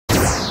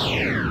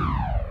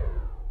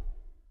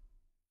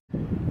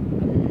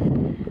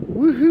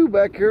Woohoo!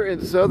 Back here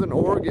in Southern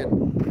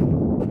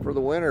Oregon for the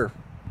winter.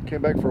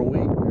 Came back for a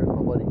week. There's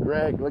my buddy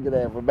Greg. Look at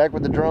that. We're back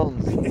with the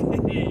drones.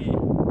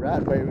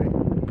 Right, baby.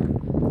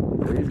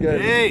 He's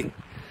good. Hey,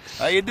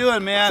 how you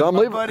doing, man? So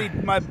my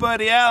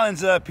buddy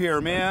Alan's up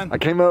here, man. I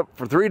came up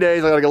for 3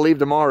 days. I gotta leave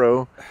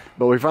tomorrow,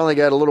 but we finally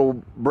got a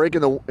little break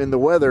in the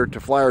weather to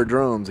fly our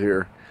drones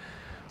here.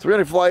 So we're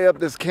gonna fly up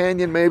this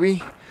canyon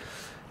maybe,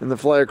 and then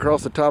fly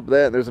across the top of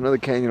that. And there's another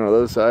canyon on the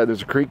other side.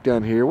 There's a creek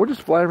down here. We'll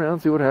just fly around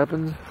and see what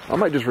happens. I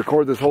might just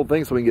record this whole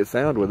thing so we can get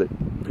sound with it.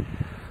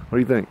 What do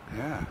you think?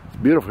 Yeah. It's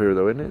beautiful here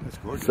though, isn't it? It's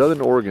gorgeous.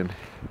 Southern Oregon.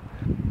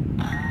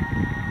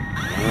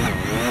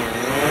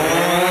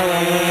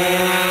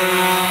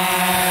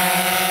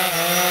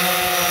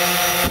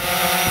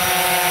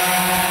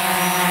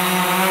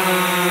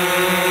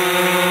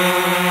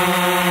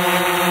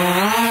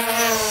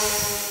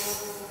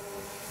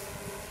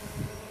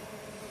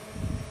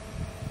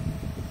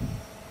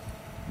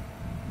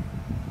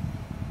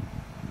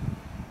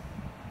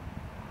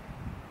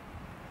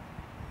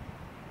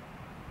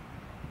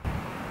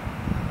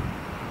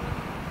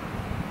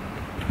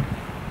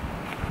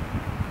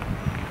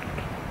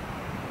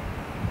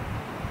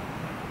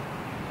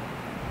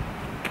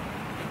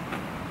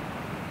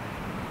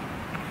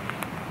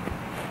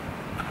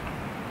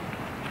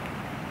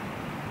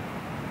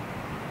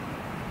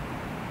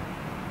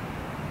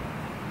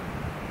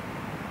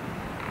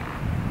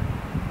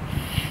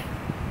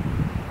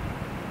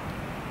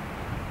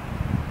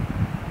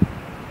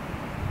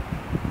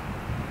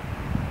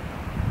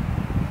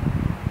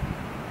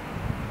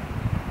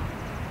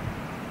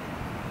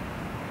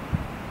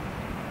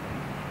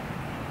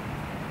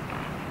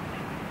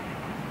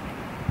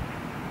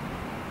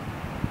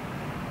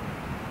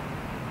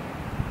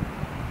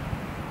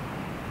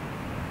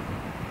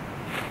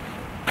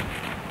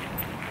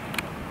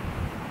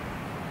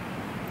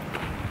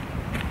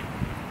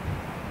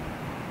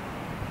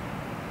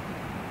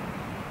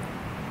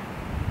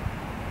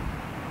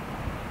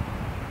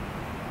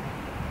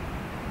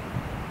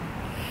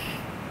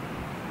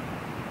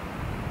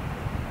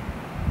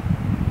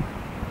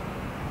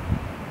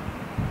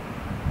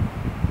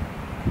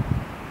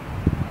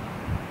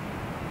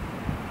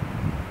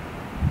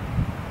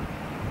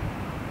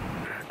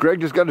 Greg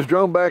just got his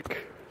drone back.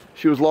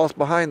 She was lost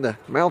behind the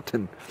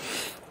mountain.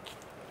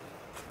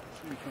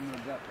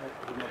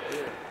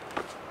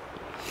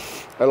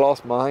 I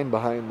lost mine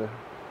behind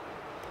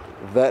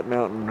that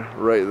mountain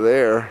right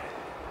there.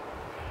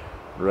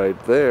 Right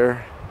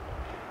there.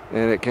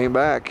 And it came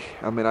back.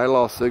 I mean, I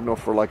lost signal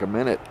for like a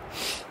minute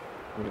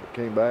when it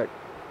came back.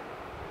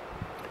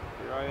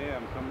 Here I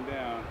am, coming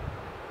down.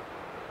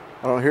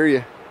 I don't hear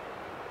you.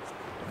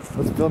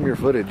 Let's film your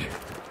footage.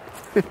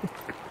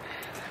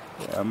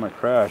 Yeah, I might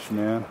crash,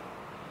 man.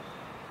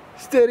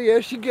 Steady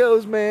as she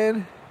goes,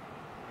 man.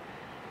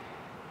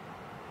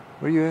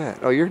 Where you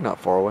at? Oh, you're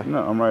not far away.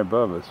 No, I'm right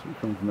above us. We're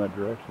coming from that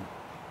direction.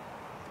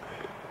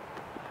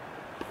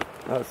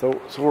 So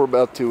we're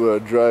about to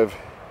drive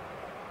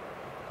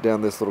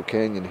down this little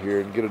canyon here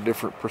and get a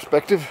different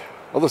perspective.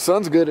 Oh, the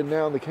sun's good and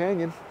now in the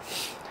canyon.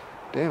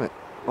 Damn it.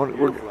 We're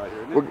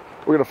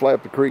gonna fly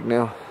up the creek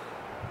now.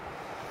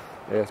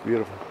 Yeah, it's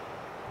beautiful.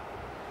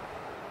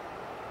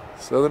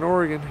 Southern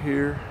Oregon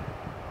here.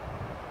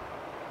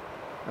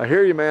 I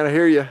hear you, man. I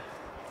hear you.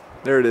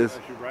 There it is.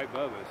 You're right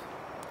above us.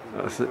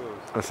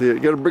 I see it. You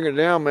gotta bring it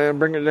down, man.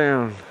 Bring it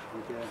down.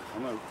 Okay.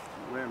 I'm gonna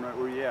ram right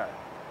where you at.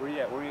 Where you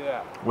at? Where you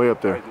at? Way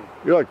up there. Right there.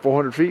 You're like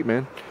 400 feet,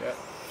 man. Yeah.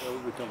 So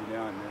we'll be coming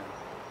down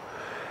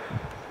now.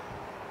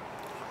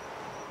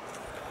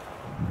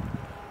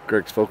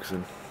 Greg's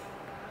focusing.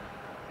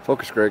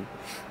 Focus, Greg.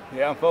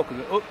 Yeah, I'm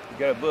focusing. Oh, you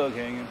got a bug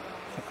hanging.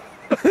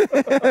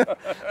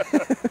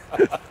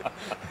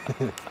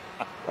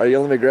 Are you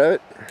letting me grab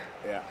it?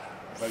 Yeah.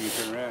 If I can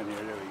turn around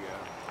here, there we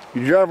go.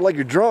 You drive like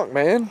you're drunk,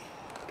 man.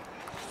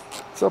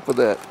 What's up with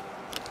that?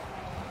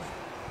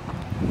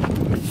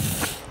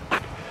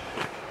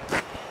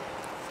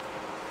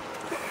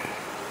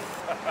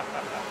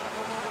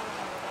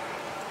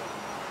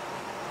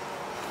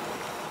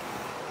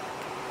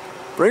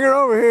 Bring her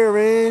over here,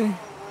 man.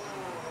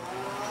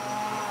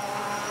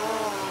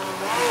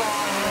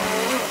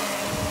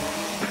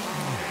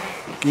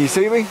 Can you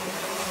see me?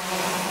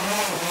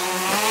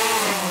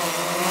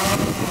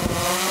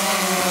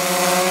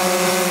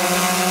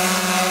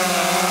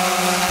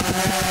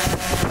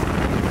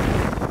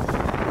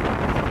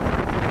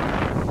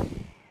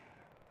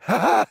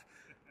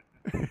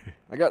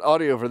 I got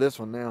audio for this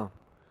one now.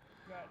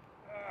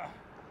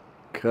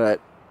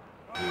 Cut.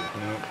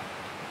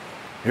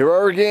 Here we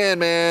are again,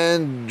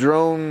 man.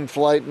 Drone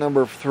flight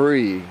number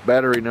 3.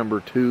 Battery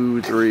number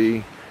 2,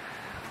 3.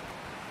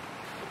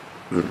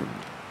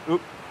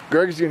 Oop.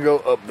 Greg's gonna go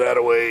up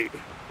that way.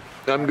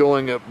 I'm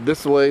going up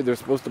this way. There's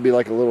supposed to be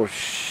like a little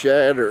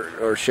shed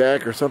or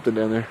shack or something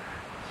down there.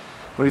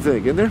 What do you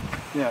think? In there?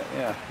 Yeah,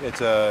 yeah.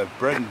 It's a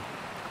bread and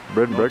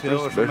breakfast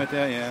or something like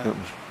that. Yeah.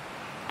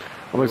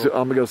 I'm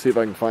gonna go see if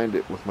I can find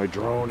it with my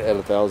drone at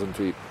 1,000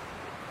 feet.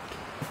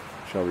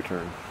 Shall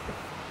return.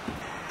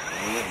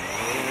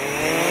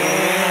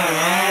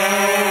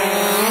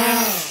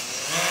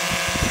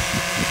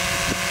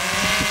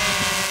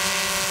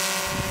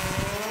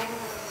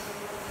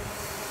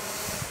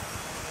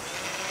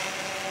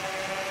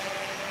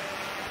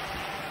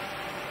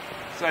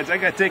 Besides, I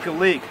gotta take a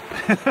leak.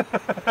 Yeah,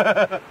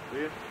 right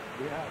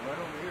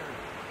over here.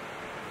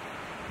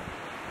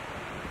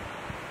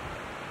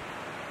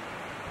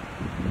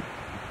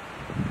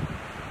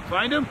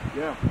 Find him?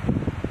 Yeah.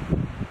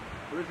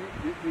 Where's he?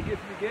 Did he get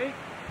to the gate?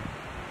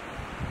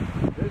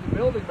 There's a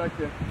building back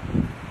there.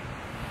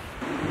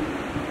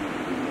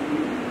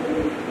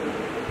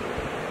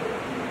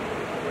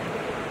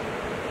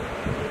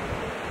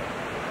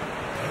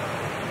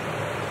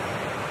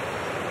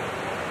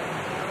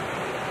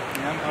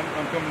 Yeah,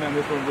 I'm coming down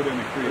this one, go down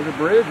the creek. There's a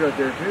bridge right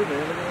there too,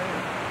 man. Look at that.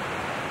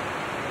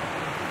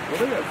 Well,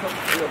 they got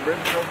something. They got a bridge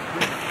across the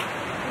street.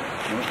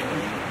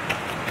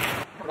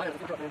 Right,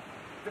 let's go, man.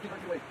 50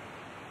 feet away.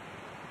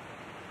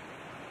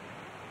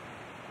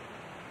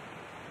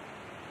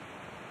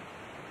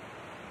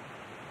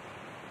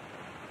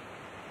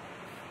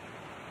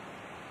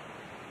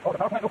 Oh, the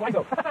power plant, no flying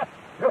zone.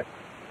 Really?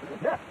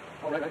 Yeah.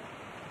 Oh, right. What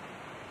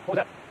was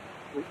that?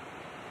 Wait.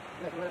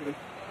 Yeah, go ahead,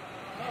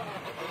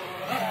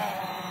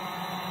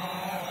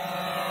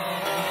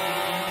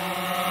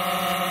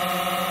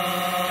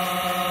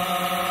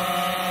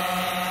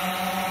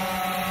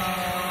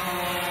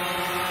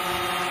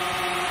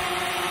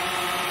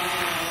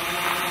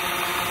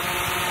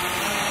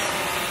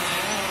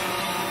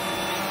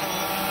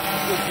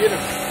 Let's go get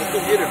him. Let's go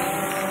get him.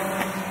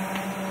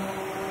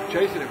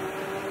 Chasing him.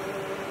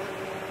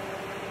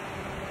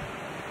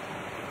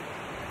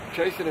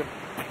 Chasing him.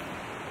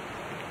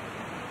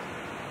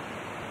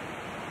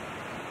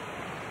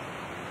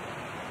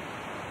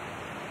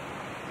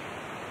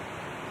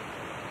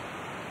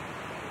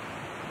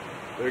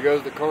 There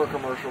goes the car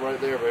commercial right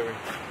there, baby.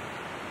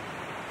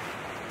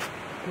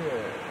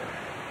 Okay.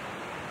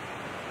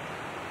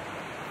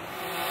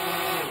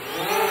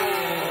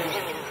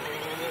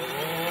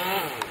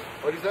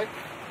 What do you say? As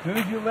soon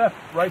as you left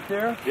right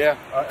there, Yeah.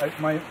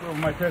 my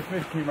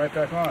transmission came right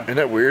back on. Isn't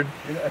that weird?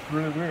 Yeah, that's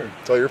really weird.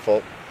 It's all your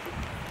fault.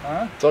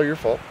 Huh? It's all your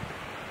fault.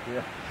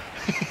 Yeah.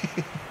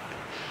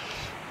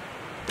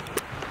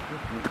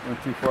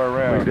 Went too far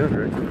around. What are you doing,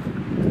 Rick?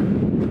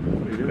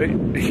 What are you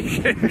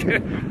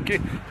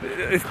doing?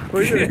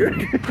 What are you doing?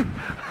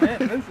 Man,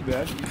 that's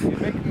bad. You're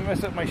making me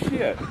mess up my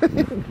shit.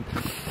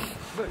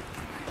 Look,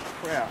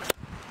 crap.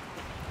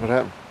 What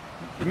happened?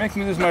 You're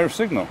making me lose my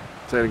signal.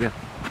 Say it again.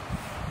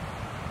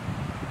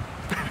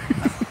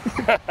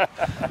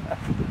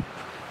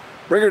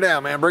 Bring her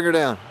down, man. Bring her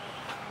down.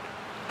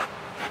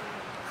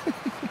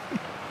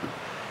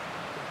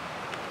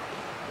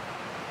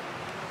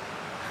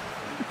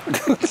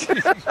 Just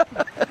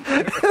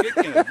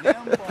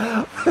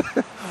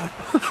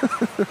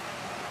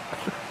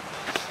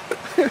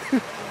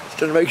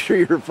trying to make sure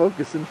you're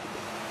focusing.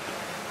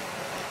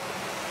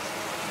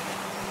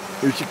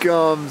 Here she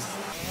comes.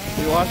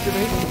 You watching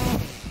me?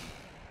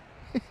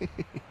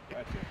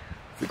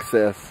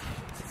 Success.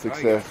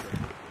 Success.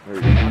 There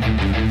you go.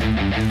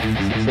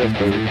 Success,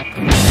 baby.